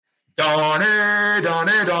Donner,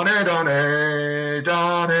 Donner, Donner, Donner,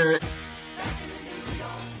 Donner.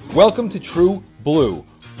 Welcome to True Blue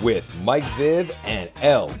with Mike Viv and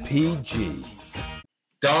LPG.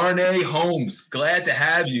 Darnay Holmes, glad to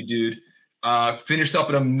have you, dude. Finished up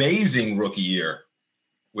an amazing rookie year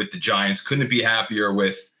with the Giants. Couldn't be happier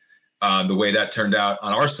with the way that turned out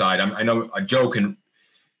on our side. I know Joe can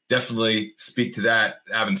definitely speak to that.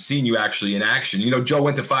 I haven't seen you actually in action. You know, Joe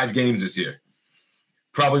went to 5 games this year.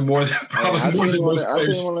 Probably more than most I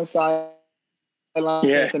players. seen him on the sideline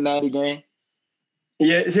Cincinnati game.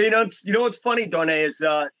 Yeah, so you know what's funny, Darnay, is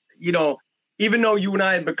even though you and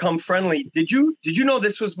I had become friendly, did you know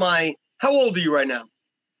this was my? How old are you right now?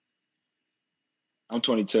 I'm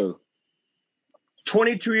 22.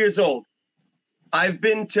 22 years old. I've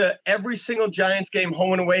been to every single Giants game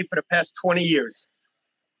home and away for the past 20 years.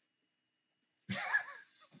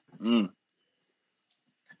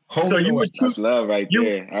 So you were That's love right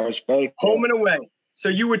there. I respect home and away. So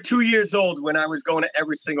you were 2 years old when I was going to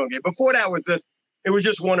every single game. Before that it was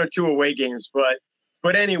just 1 or 2 away games.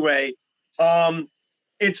 But anyway,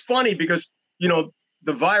 it's funny because the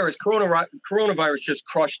coronavirus just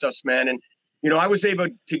crushed us, man. And I was able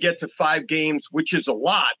to get to 5 games, which is a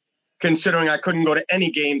lot, considering I couldn't go to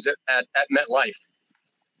any games at MetLife.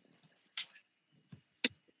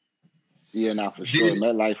 Yeah, no, for sure.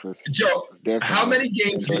 MetLife was Joe, how many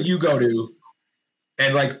games did you go to?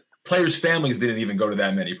 And players' families didn't even go to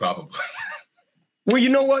that many, probably. Well, you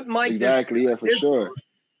know what, Mike? Exactly. Yeah, for sure.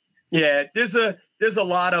 Yeah, there's a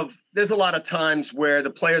lot of times where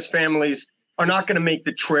the players' families are not going to make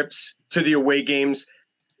the trips to the away games.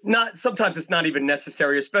 Sometimes it's not even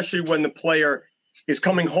necessary, especially when the player is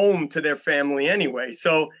coming home to their family anyway.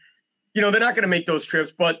 So, they're not going to make those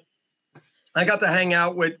trips. But I got to hang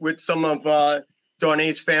out with some of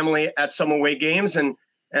Darnay's family at some away games, and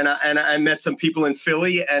I met some people in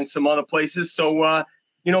Philly and some other places. So,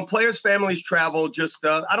 players' families travel. Just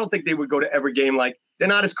I don't think they would go to every game. They're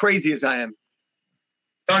not as crazy as I am.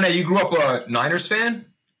 Darnay, you grew up a Niners fan?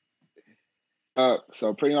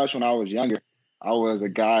 So pretty much when I was younger, I was a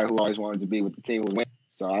guy who always wanted to be with the team who win.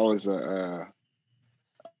 So I was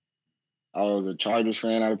a Chargers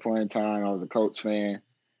fan at a point in time. I was a Colts fan.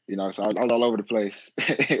 So I was all over the place.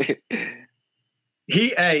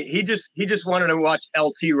 He just wanted to watch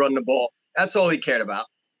LT run the ball. That's all he cared about.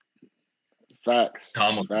 Facts.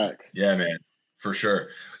 Facts. Yeah, man, for sure.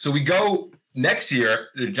 So we go next year,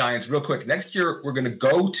 the Giants, real quick. Next year, we're going to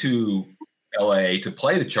go to LA to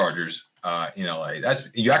play the Chargers in LA.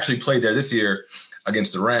 You actually played there this year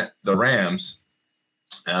against the Rams,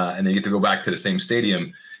 and then you get to go back to the same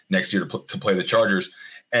stadium next year to play the Chargers.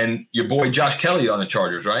 And your boy Josh Kelly on the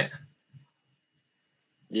Chargers, right?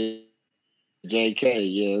 Yeah, JK.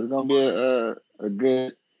 Yeah, it's gonna be a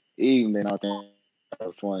good evening out there in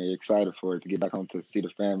California. Excited for it to get back home to see the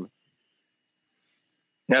family.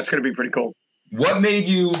 Yeah, it's gonna be pretty cool. What made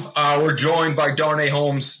you? We're joined by Darnay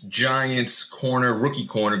Holmes, Giants rookie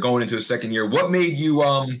corner, going into his second year. What made you?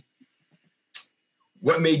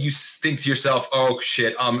 What made you think to yourself, "Oh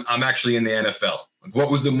shit, I'm actually in the NFL"? What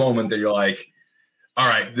was the moment that you're like, "All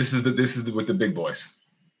right, this is with the big boys"?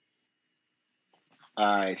 All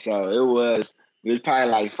right, so we was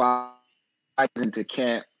probably 5 into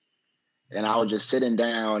camp, and I was just sitting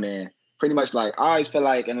down and pretty much I always feel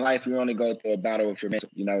like in life you only go through a battle with your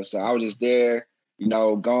mental, so I was just there,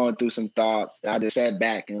 going through some thoughts. I just sat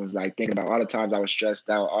back and was thinking about all the times I was stressed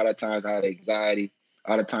out, all the times I had anxiety,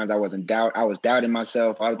 all the times I was in doubt. I was doubting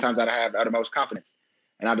myself, all the times I had the most confidence.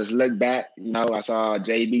 And I just looked back, I saw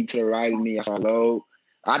JB to the right of me. I saw Logue.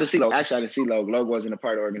 I didn't see Logue. Actually, I didn't see Logue. Logue wasn't a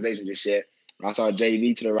part of the organization just yet. I saw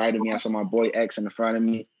JB to the right of me. I saw my boy X in the front of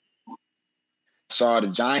me. I saw the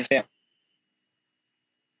Giants right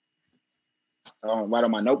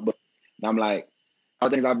on my notebook. And I'm like, all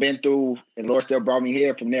the things I've been through, and Lord still brought me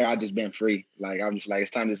here. From there, I just been free. I'm just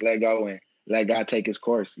it's time to just let go and let God take his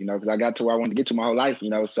course, because I got to where I wanted to get to my whole life,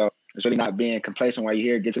 so it's really not being complacent while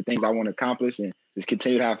you're here, get to things I want to accomplish and just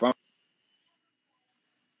continue to have fun.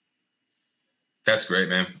 That's great,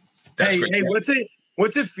 man. That's great. Hey,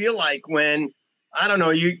 what's it feel like when, I don't know,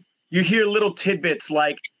 you hear little tidbits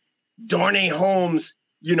like Darnay Holmes,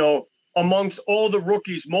 amongst all the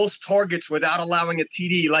rookies, most targets without allowing a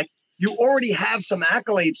TD. You already have some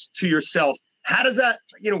accolades to yourself. How does that,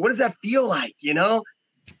 what does that feel like,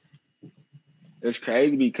 It's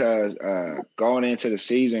crazy because going into the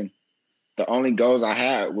season, the only goals I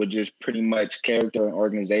had were just pretty much character and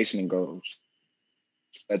organization goals.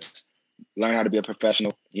 That's learn how to be a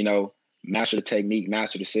professional, master the technique,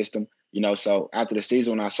 master the system, So after the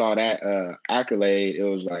season, when I saw that accolade, it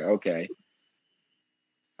was like, okay.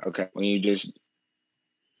 When you just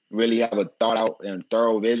really have a thought out and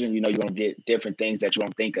thorough vision, you're gonna get different things that you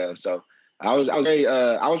don't think of. So I was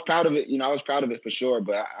proud of it. I was proud of it for sure.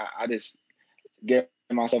 But I just gave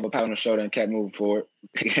myself a pat on the shoulder and kept moving forward.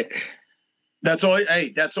 That's all.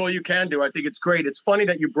 Hey, that's all you can do. I think it's great. It's funny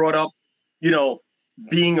that you brought up,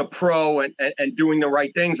 being a pro and doing the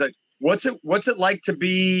right things. Like, what's it like to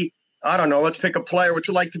be? I don't know. Let's pick a player. What's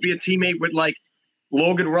it like to be a teammate with like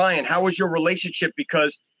Logan Ryan? How was your relationship?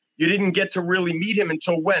 Because you didn't get to really meet him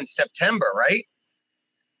until when? September, right?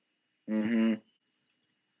 Mm-hmm.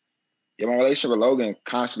 Yeah, my relationship with Logan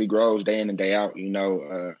constantly grows day in and day out.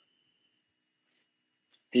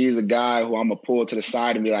 He's a guy who I'm going to pull to the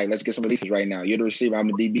side and be like, let's get some releases right now. You're the receiver, I'm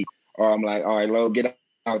the DB. Or I'm like, all right, Logan, get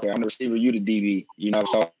out there. I'm the receiver, you the DB.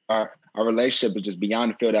 So our relationship is just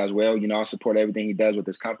beyond the field as well. I support everything he does with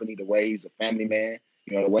his company, the way he's a family man.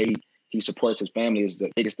 The way he supports his family is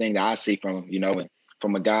the biggest thing that I see from him, and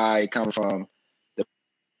from a guy coming from the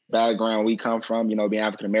background we come from, being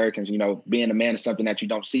African-Americans, being a man is something that you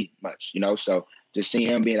don't see much, so just seeing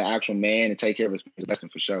him being an actual man and take care of his is a blessing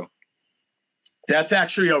for sure. That's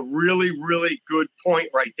actually a really, really good point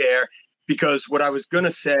right there, because what I was going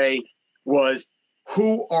to say was,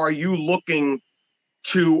 who are you looking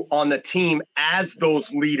to on the team as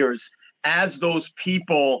those leaders, as those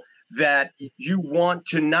people that you want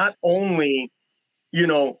to not only,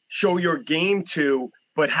 show your game to,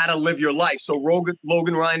 but how to live your life? So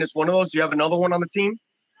Logan Ryan is one of those. Do you have another one on the team?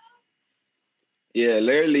 Yeah,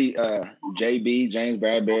 literally JB, James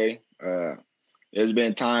Bradbury. There's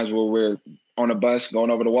been times where we're on a bus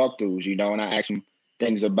going over the walkthroughs, and I ask him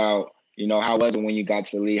things about, how was it when you got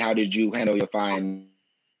to the league? How did you handle your finances?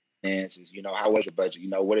 How was your budget?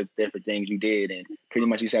 What are the different things you did? And pretty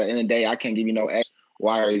much he said, at the end of the day, I can't give you no X,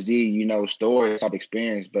 Y, or Z, story, type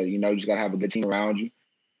experience, but, you just got to have a good team around you.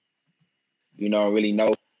 Really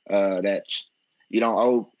know that you don't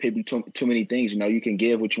owe people too many things. You can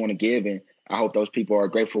give what you want to give, and I hope those people are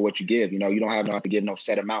grateful for what you give. You don't have to give no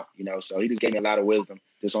set amount, So he just gave me a lot of wisdom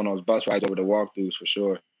just on those bus rides over the walkthroughs for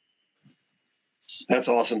sure. That's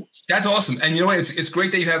awesome. That's awesome. And it's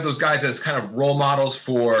great that you have those guys as kind of role models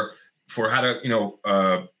for how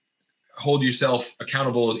to, hold yourself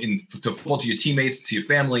accountable to your teammates, to your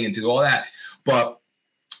family, and to all that. But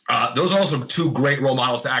those are also two great role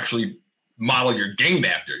models to actually model your game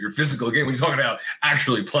after, your physical game when you're talking about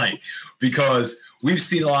actually playing, because we've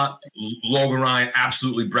seen a lot. Logan Ryan,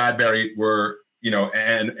 absolutely. Bradbury were,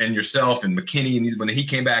 and yourself and McKinney, and when he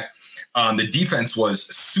came back, the defense was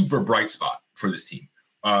a super bright spot for this team.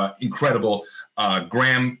 Incredible.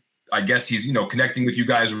 Graham, I guess he's, connecting with you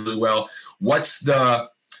guys really well. What's that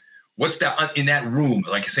in that room?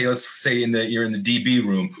 Like, let's say you're in the DB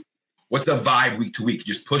room. What's the vibe week to week?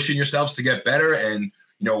 Just pushing yourselves to get better, and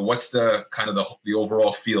what's the kind of the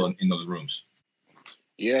overall feel in those rooms?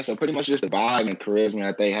 Yeah, so pretty much just the vibe and charisma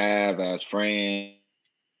that they have as friends,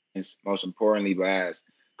 most importantly, but as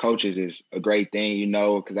coaches is a great thing,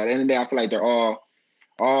 because at the end of the day, I feel like they're all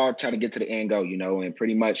trying to get to the end goal, and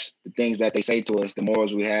pretty much the things that they say to us, the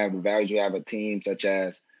morals we have, the values we have a team, such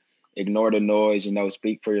as ignore the noise,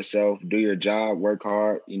 speak for yourself, do your job, work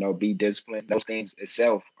hard, be disciplined. Those things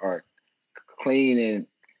itself are clean and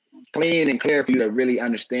clear for you to really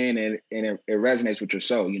understand, and it resonates with your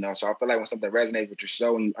soul, So I feel like when something resonates with your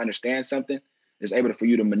soul and you understand something, it's able for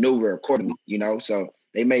you to maneuver accordingly, So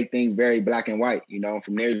they make things very black and white,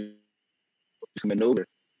 from there you can maneuver.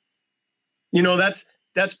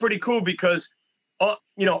 That's pretty cool because,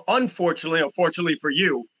 unfortunately for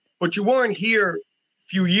you, but you weren't here a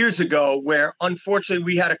few years ago where, unfortunately,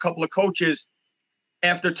 we had a couple of coaches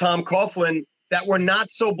after Tom Coughlin that were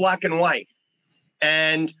not so black and white.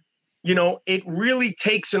 And, it really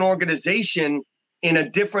takes an organization on a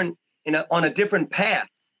different path.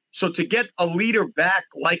 So to get a leader back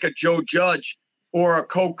like a Joe Judge or a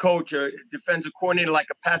co-coach, a defensive coordinator like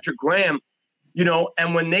a Patrick Graham,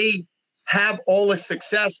 and when they have all the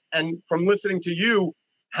success, and from listening to you,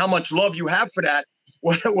 how much love you have for that,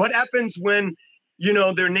 what happens when,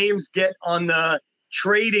 their names get on the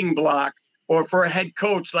trading block or for a head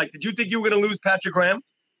coach? Like, did you think you were going to lose Patrick Graham?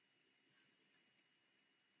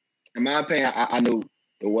 In my opinion, I knew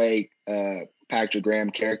the way Patrick Graham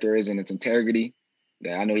character is and its integrity,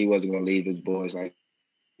 that I knew he wasn't going to leave his boys like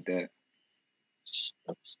that.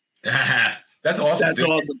 That's awesome. That's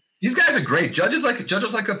awesome. These guys are great. Judge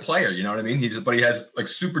was like a player, you know what I mean? But he has like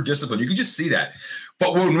super discipline. You can just see that.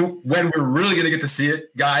 But when we're really going to get to see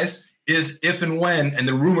it, guys, is if and when, and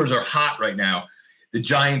the rumors are hot right now, the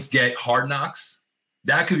Giants get Hard Knocks.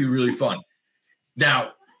 That could be really fun.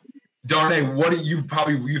 Now, Darnay,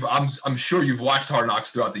 I'm sure you've watched Hard Knocks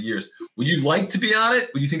throughout the years. Would you like to be on it?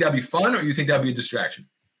 Would you think that'd be fun, or you think that'd be a distraction?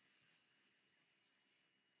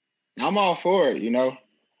 I'm all for it, you know. At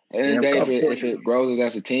the end of the day, if it grows us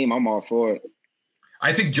as a team, I'm all for it.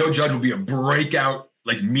 I think Joe Judge will be a breakout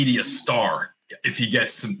media star if he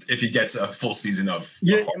gets a full season of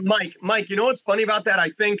Mike, you know what's funny about that? I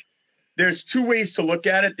think there's two ways to look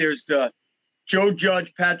at it. There's the Joe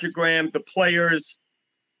Judge, Patrick Graham, the players.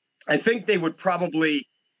 I think they would probably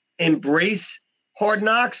embrace Hard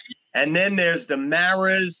Knocks. And then there's the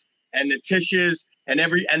Maras and the Tishes and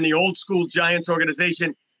the old school Giants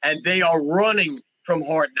organization, and they are running from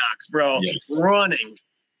Hard Knocks, bro. Yes. Running.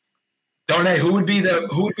 Darnay, who would be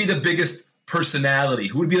the biggest personality?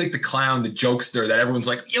 Who would be like the clown, the jokester that everyone's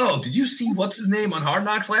like, yo, did you see what's his name on Hard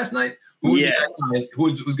Knocks last night? Who would be that guy?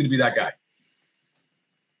 Who's going to be that guy?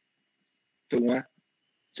 The one,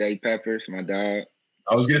 Jay Peppers, my dog.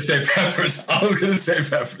 I was going to say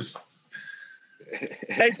Peppers.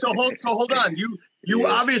 Hey, so hold on. You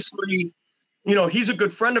obviously, he's a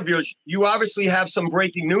good friend of yours. You obviously have some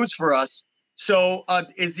breaking news for us. So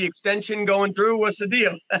is the extension going through? What's the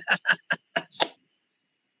deal?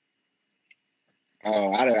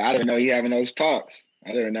 Oh, I didn't know you having those talks.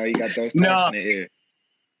 I didn't know you got those talks in the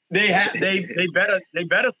air. They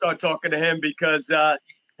better start talking to him because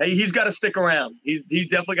hey, he's got to stick around. He's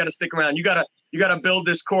definitely got to stick around. You gotta build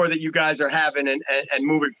this core that you guys are having and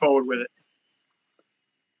moving forward with it.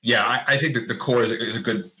 Yeah, I think that the core is a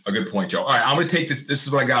good point, Joe. All right, I'm going to take this. This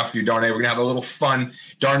is what I got for you, Darnay. We're going to have a little fun.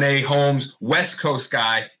 Darnay Holmes, West Coast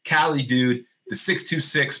guy, Cali dude, the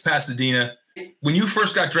 626 Pasadena. When you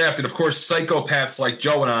first got drafted, of course, psychopaths like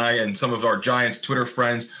Joe and I and some of our Giants Twitter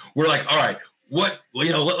friends were like, all right,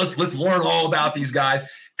 let's learn all about these guys.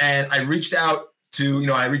 And I reached out to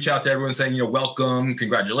everyone saying, welcome,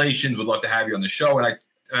 congratulations, would love to have you on the show. And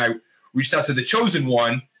I reached out to the chosen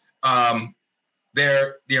one.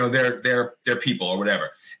 Their people or whatever.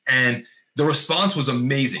 And the response was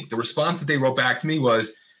amazing. The response that they wrote back to me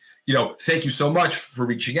was, thank you so much for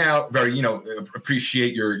reaching out. Very,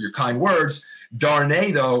 appreciate your kind words.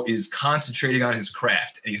 Darnay, though, is concentrating on his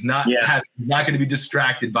craft, and he's not going to be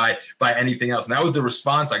distracted by anything else. And that was the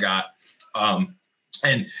response I got.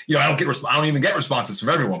 And I don't even get responses from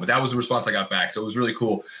everyone, but that was the response I got back. So it was really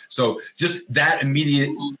cool. So just that immediate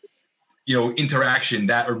interaction,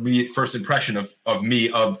 that immediate first impression of me,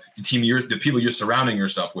 of the team, the people you're surrounding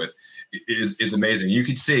yourself with, is amazing. You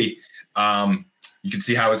can see how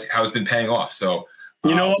it's been paying off. So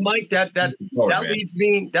you know what, Mike, that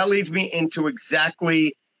leads me into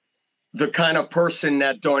exactly the kind of person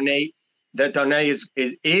that Darnay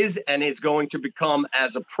is and is going to become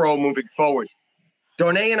as a pro moving forward.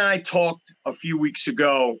 Darnay and I talked a few weeks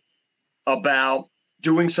ago about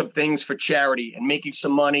doing some things for charity and making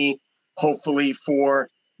some money, hopefully for,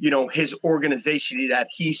 his organization that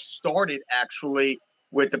he started actually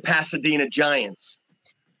with the Pasadena Giants.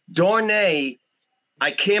 Darnay, I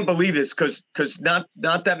can't believe this because not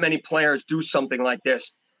that many players do something like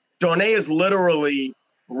this. Darnay is literally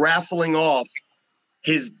raffling off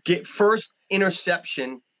his first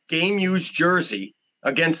interception, game-used jersey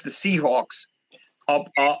against the Seahawks,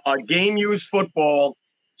 a game-used football,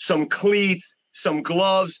 some cleats, some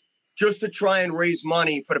gloves, just to try and raise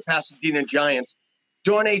money for the Pasadena Giants.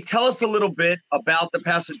 Darnay, tell us a little bit about the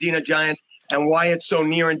Pasadena Giants and why it's so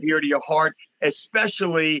near and dear to your heart,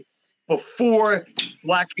 especially before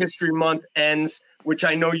Black History Month ends, which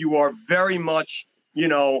I know you are very much,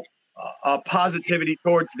 positivity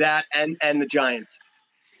towards that and the Giants.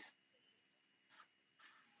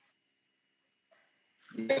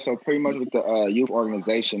 Yeah, so pretty much with the youth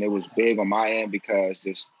organization, it was big on my end because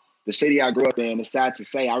the city I grew up in, it's sad to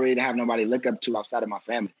say, I really didn't have nobody to look up to outside of my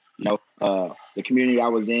family. The community I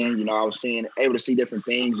was in, I was able to see different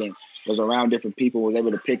things and was around different people, was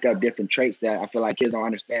able to pick up different traits that I feel like kids don't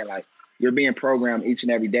understand. Like, you're being programmed each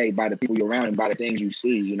and every day by the people you're around and by the things you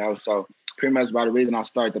see, So pretty much by the reason I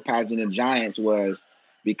started the Pasadena Giants was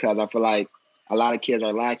because I feel like a lot of kids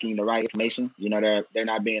are lacking the right information. They're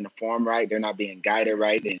not being informed right. They're not being guided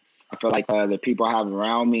right. And I feel like the people I have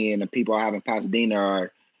around me and the people I have in Pasadena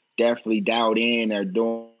are definitely dialed in. They're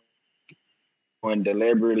doing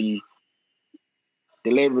deliberately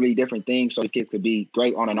different things so these kids could be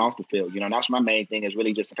great on and off the field. That's my main thing, is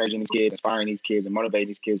really just encouraging these kids, inspiring these kids, and motivating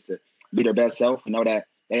these kids to be their best self and know that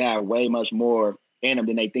they have way much more in them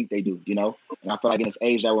than they think they do, And I feel like in this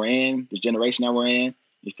age that we're in, this generation that we're in,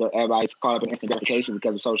 you feel everybody's caught up in instant gratification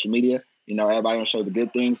because of social media. Everybody want to show the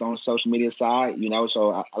good things on the social media side,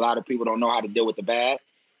 so a lot of people don't know how to deal with the bad.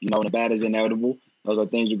 And the bad is inevitable. Those are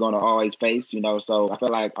things you're going to always face, So I feel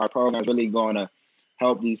like our program is really going to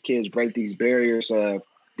help these kids break these barriers of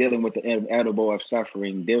dealing with the inevitable of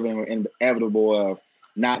suffering, dealing with the inevitable of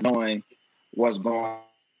not knowing what's going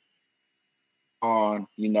on,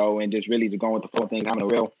 and just really just going with the full thing, having a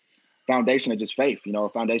real foundation of just faith, a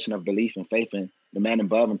foundation of belief and faith in the man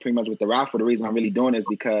above. And pretty much with the raffle, the reason I'm really doing is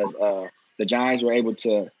because the Giants were able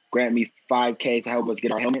to grant me $5K to help us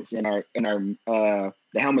get our helmets, and the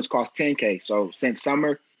helmets cost $10K. So since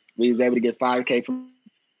summer, we was able to get $5K from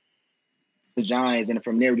the Giants, and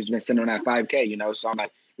from there, we've just been sitting on that $5K, So I'm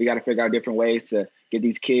like, we got to figure out different ways to get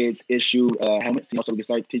these kids issued helmets, so we can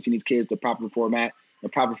start teaching these kids the proper format, the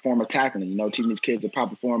proper form of tackling, teaching these kids the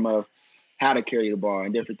proper form of how to carry the ball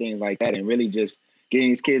and different things like that, and really just getting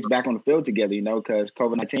these kids back on the field together, because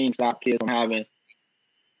COVID-19 stopped kids from having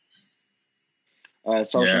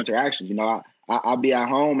social interactions. I'll be at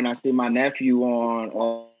home and I see my nephew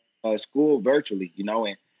on school virtually,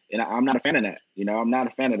 and I'm not a fan of that. I'm not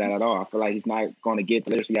a fan of that at all. I feel like he's not going to get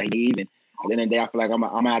the literacy that he needs. And at the end of the day, I feel like I'm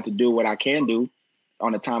going to have to do what I can do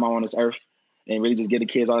on the time I'm on this earth and really just give the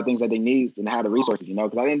kids all the things that they need and have the resources,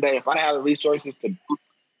 because at the end of the day, if I didn't have the resources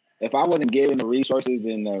if I wasn't given the resources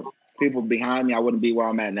and the people behind me, I wouldn't be where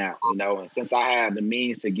I'm at now, and since I have the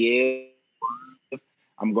means to give,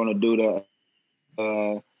 I'm going to do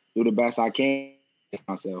the best I can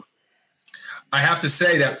myself. I have to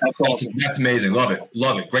say that's amazing. Love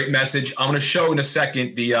it. Great message. I'm going to show in a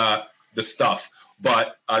second the stuff,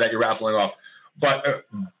 but that you're raffling off. But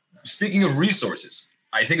speaking of resources,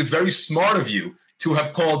 I think it's very smart of you to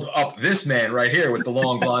have called up this man right here with the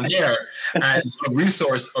long blonde hair as a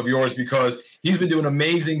resource of yours, because he's been doing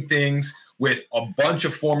amazing things with a bunch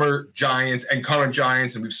of former Giants and current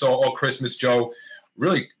Giants, and we saw all Christmas, Joe.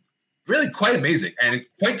 Really, really quite amazing and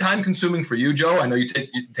quite time consuming for you, Joe. I know you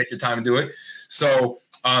take your time and do it. So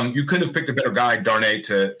you couldn't have picked a better guy, Darnay,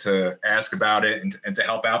 to ask about it and to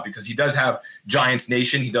help out, because he does have Giants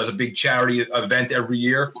Nation. He does a big charity event every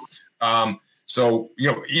year. So,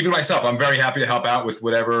 even myself, I'm very happy to help out with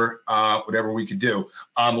whatever we could do.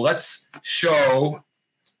 Let's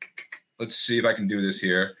see if I can do this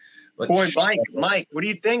here. Mike, what do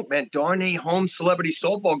you think, man? Darnay home celebrity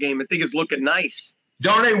softball game. I think it's looking nice.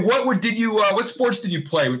 Darnay, what sports did you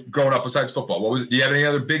play growing up besides football? Do you have any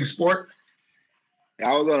other big sport?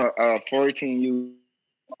 I was on a 14U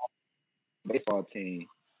baseball team.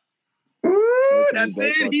 Ooh, that's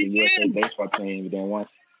it. He's in. Baseball team. But then once.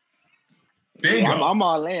 Bingo. I'm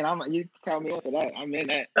all in. You count me up for that. I'm in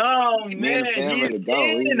that. Oh man, he's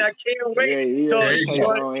in. I can't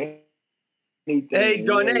wait. Hey,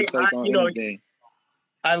 Darnay,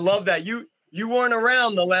 I love that. You weren't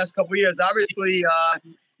around the last couple of years. Obviously,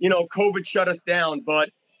 COVID shut us down. But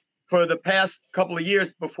for the past couple of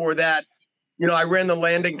years before that, I ran the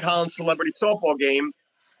Landon Collins Celebrity Softball game,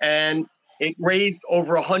 and it raised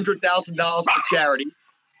over $100,000 for charity.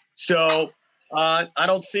 So I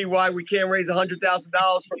don't see why we can't raise $100,000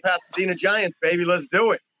 for Pasadena Giants, baby. Let's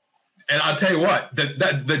do it. And I'll tell you what,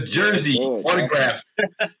 the jersey autographed.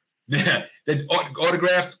 Yeah, the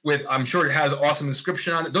autographed with, I'm sure it has an awesome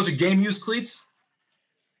inscription on it. Those are game-used cleats?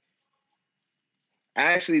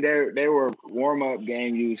 Actually, they were warm-up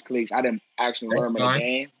game-used cleats. I didn't actually wear them in the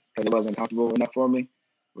game because it wasn't comfortable enough for me.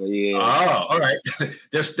 But yeah. Oh, all right.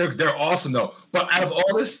 They're awesome, though. But out of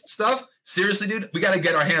all this stuff, seriously, dude, we got to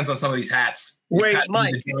get our hands on some of these hats. Wait,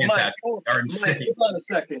 Mike, are insane.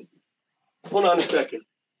 Mike, hold on a second.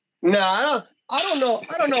 No, I don't know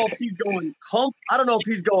if he's going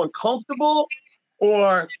comfortable,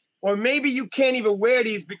 or maybe you can't even wear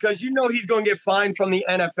these because he's going to get fined from the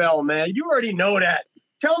NFL, man. You already know that.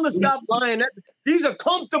 Tell him to stop lying. These are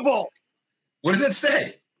comfortable. What does that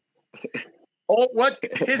say? Oh, what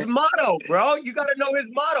his motto, bro? You got to know his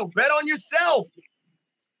motto. Bet on yourself.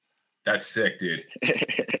 That's sick, dude.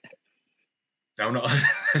 Don't know.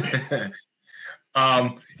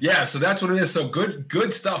 Yeah, so that's what it is. So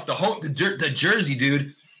good stuff. The jersey,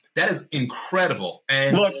 dude, that is incredible.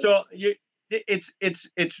 And look, so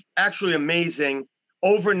it's actually amazing.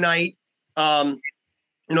 Overnight,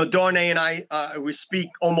 Darnay and I we speak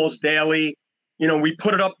almost daily. We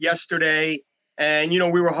put it up yesterday, and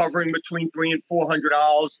we were hovering between $300 and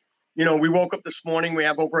 $400. We woke up this morning, we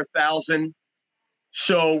have over 1,000.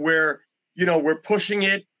 So we're pushing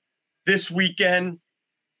it this weekend.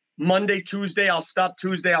 Monday, Tuesday, I'll stop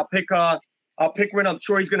Tuesday. I'll pick one. I'm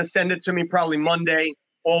sure he's going to send it to me probably Monday,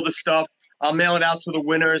 all the stuff. I'll mail it out to the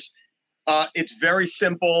winners. It's very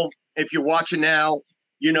simple. If you're watching now,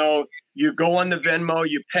 you go on the Venmo,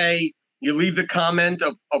 you pay, you leave the comment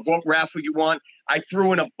of what raffle you want. I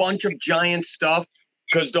threw in a bunch of Giant stuff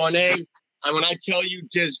because, Darnay, when I tell you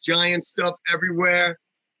there's Giant stuff everywhere,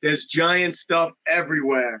 there's Giant stuff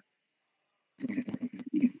everywhere.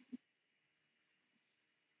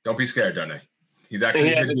 Don't be scared, Darnay. He's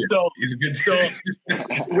actually a good dude. He's a good dude.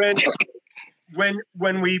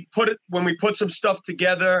 when we put some stuff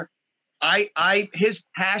together, his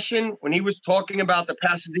passion when he was talking about the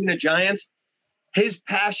Pasadena Giants, his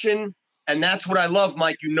passion, and that's what I love,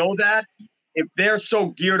 Mike. You know that if they're so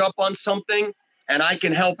geared up on something and I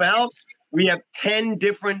can help out, we have 10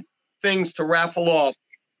 different things to raffle off.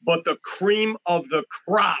 But the cream of the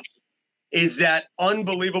crop is that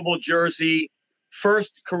unbelievable jersey,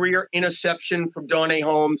 first career interception from Darnay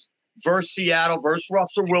Holmes versus Seattle, versus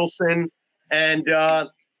Russell Wilson. And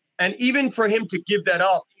even for him to give that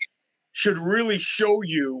up should really show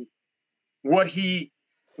you what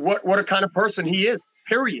a kind of person he is,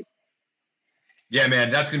 period. Yeah, man,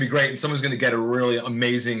 that's going to be great. And someone's going to get a really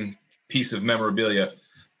amazing piece of memorabilia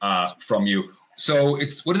from you. So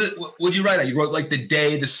it's, what is it? What did you write? You wrote like the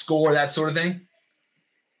day, the score, that sort of thing?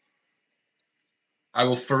 I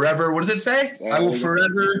will forever, what does it say? I will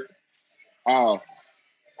forever. Oh,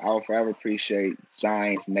 I will forever appreciate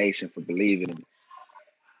Giants Nation for believing in me.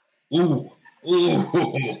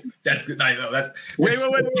 Ooh, that's good. I know that's wait.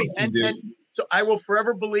 And so I will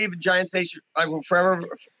forever believe in Giants Nation. I will forever,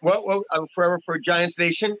 I will forever for Giants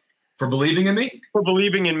Nation. For believing in me? For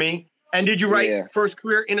believing in me. And did you write first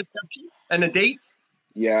career interception and a date?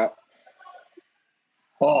 Yeah.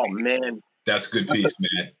 Oh, man. That's a good piece,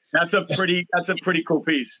 man. That's a pretty cool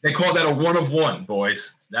piece. They call that a 1 of 1,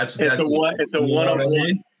 boys. It's a 1 of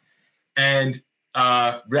 1. And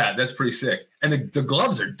yeah, that's pretty sick. And the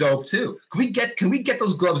gloves are dope too. Can we get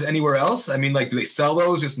those gloves anywhere else? I mean, like, do they sell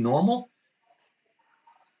those just normal?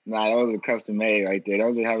 Nah, those are custom made right there.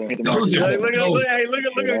 Those are having. Look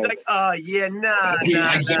at like, yeah, nah.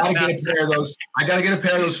 I gotta get a pair of those. I gotta get a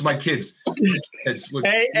pair of those for my kids.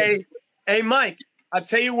 Hey, Mike. I'll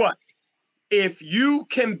tell you what. If you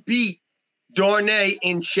can beat Darnay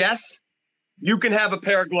in chess, you can have a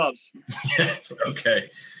pair of gloves. Yes. Okay.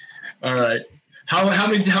 All right. How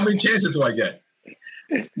many chances do I get?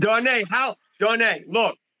 Darnay,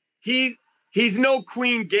 look, he's no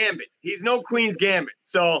Queen Gambit. He's no Queen's Gambit.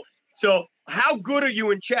 So how good are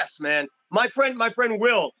you in chess, man? My friend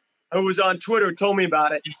Will, who was on Twitter, told me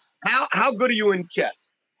about it. How good are you in chess?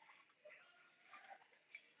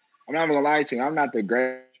 I'm not gonna lie to you. I'm not the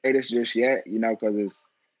greatest just yet, because it's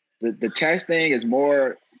the chess thing is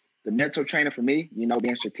more the mental trainer for me,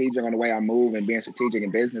 being strategic on the way I move and being strategic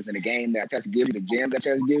in business in the game that chess gives you, the gems that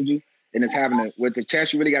chess gives you. And it's with the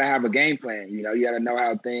chess, you really got to have a game plan. You got to know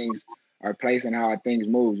how things are placed and how things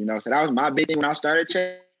move, So that was my big thing when I started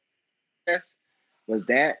chess was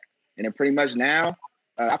that. And then pretty much now,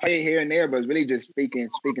 I play it here and there, but it's really just speaking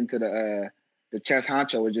to the chess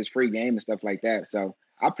honcho with just free game and stuff like that. So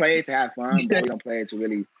I play it to have fun, but we don't play it to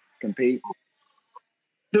really compete.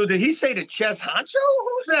 Dude, did he say the chess honcho?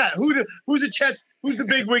 Who's that? Who's the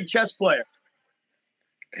big wig chess player?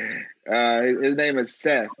 His name is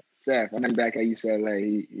Seth. I'm not back at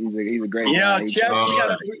UCLA. He's a great guy.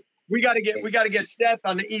 Yeah, we got to get Seth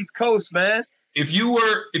on the East Coast, man. If you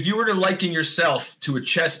were to liken yourself to a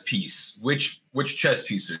chess piece, which chess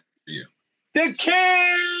piece are you? The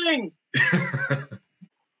king.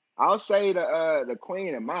 I'll say the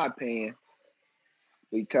queen, in my opinion,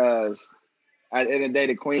 because at the end of the day,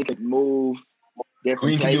 the queen can move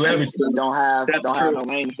different places. Can do everything. Don't have no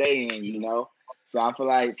lane to stay in, So I feel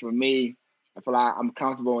like for me, I'm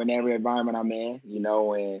comfortable in every environment I'm in, and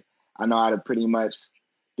I know how to pretty much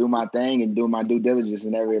do my thing and do my due diligence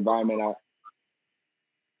in every environment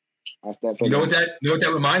I step in. You know what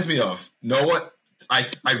that reminds me of? Know what I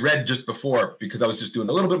read just before because I was just doing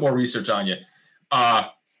a little bit more research on you.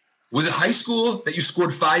 Was it high school that you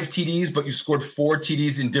scored 5 TDs, but you scored 4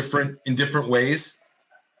 TDs in different ways?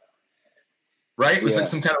 Right? It was like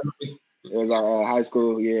some kind of. It was our high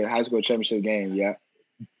school championship game. Yeah.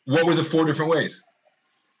 What were the 4 different ways?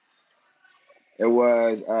 It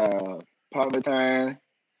was punt return,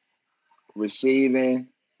 receiving,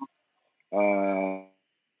 ran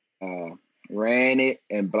it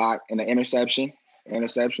and blocked, and an interception,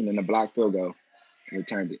 and a blocked field goal, and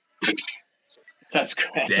returned it. That's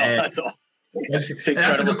great. That's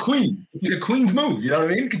like a queen. It's like a queen's move. You know what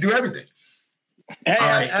I mean? You can do everything. Hey,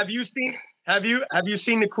 right. Have you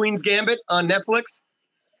seen the Queen's Gambit on Netflix?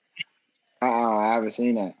 I haven't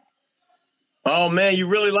seen that. Oh man, you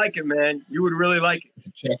really like it, man. You would really like it.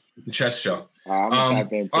 It's a chess show. All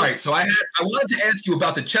right, so I wanted to ask you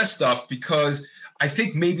about the chess stuff because I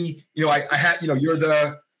think maybe I had you're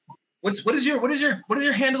the what is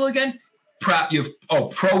your handle again?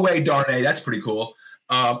 Pro Way Darnay. That's pretty cool.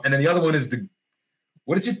 And then the other one is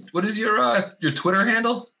what is your Twitter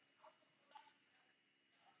handle?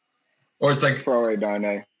 Or it's like Pro Way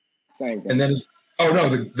Darnay. Same thing. And then Oh no,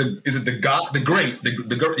 is it the God, the Great,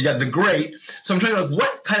 the Great. So I'm trying to like,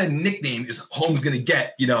 what kind of nickname is Holmes going to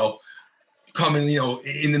get? Coming,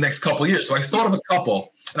 in the next couple of years. So I thought of a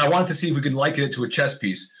couple, and I wanted to see if we could liken it to a chess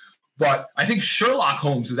piece. But I think Sherlock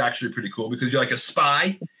Holmes is actually pretty cool because you're like a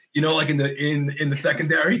spy, like in the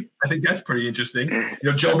secondary. I think that's pretty interesting.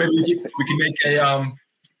 Joe, maybe we can make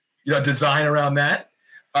a design around that.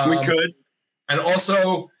 We could, and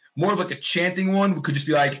also more of like a chanting one. We could just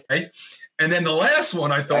be like, hey. And then the last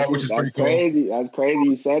one I thought, which is pretty cool. That's crazy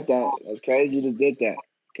you said that. That's crazy you just did that.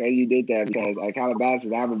 Crazy you did that because at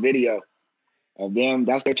Calabasas, I have a video of them.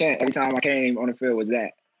 That's their chant. Every time I came on the field was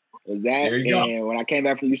that. There you go. And when I came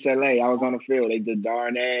back from UCLA, I was on the field. They did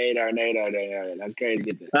darnay. That's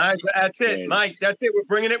crazy. That's it, Mike. That's it. We're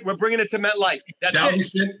bringing it to MetLife. That's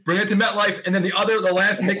it. Bring it to MetLife. And then the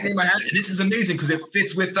last nickname I had, and this is amazing because it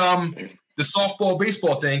fits with the softball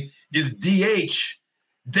baseball thing, is DH.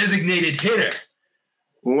 Designated hitter.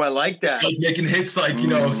 Oh, I like that. He's making hits like,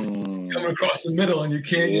 coming across the middle and you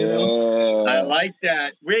can't, I like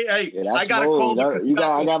that. I got to call the Costacos.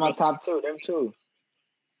 I got my top two, them two.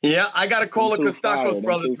 Yeah, I got to call the Costacos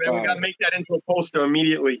brothers, man. We got to make that into a poster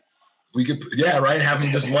immediately. We could, right? Have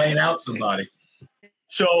them just laying out somebody.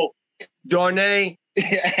 So, Darnay,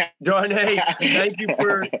 thank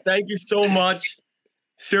you so much,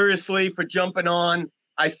 seriously, for jumping on.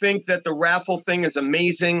 I think that the raffle thing is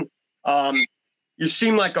amazing. You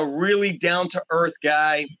seem like a really down-to-earth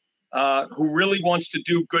guy who really wants to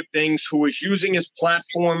do good things, who is using his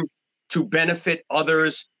platform to benefit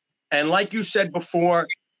others. And like you said before,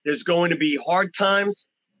 there's going to be hard times.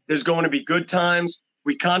 There's going to be good times.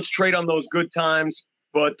 We concentrate on those good times,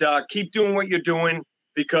 but keep doing what you're doing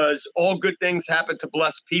because all good things happen to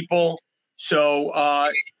blessed people. So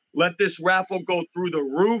let this raffle go through the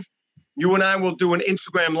roof. You and I will do an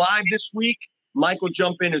Instagram Live this week. Mike will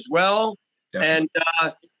jump in as well. Definitely.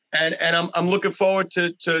 And I'm looking forward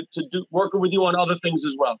to working with you on other things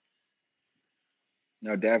as well.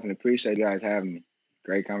 No, definitely. Appreciate you guys having me.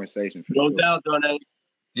 Great conversation. No doubt, Darnay.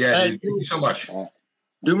 Yeah, thank you so much.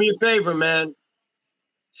 Do me a favor, man.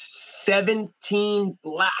 17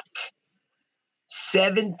 black.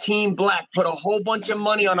 17 black. Put a whole bunch of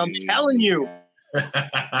money on. I'm telling you.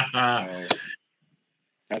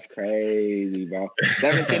 That's crazy, bro.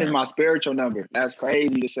 17 is my spiritual number. That's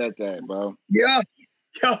crazy you said that, bro. Yeah.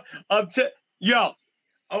 Go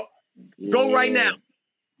right now.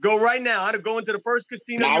 Go right now. I'd go into the first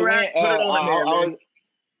casino you're at, put it on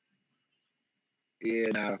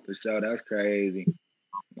there, for sure. That's crazy.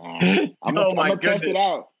 I'm gonna test it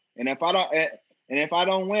out. And if I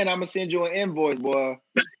don't win, I'm gonna send you an invoice, boy.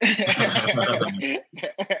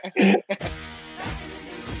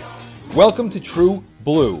 Welcome to True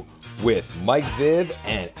Blue with Mike Viv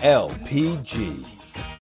and LPG.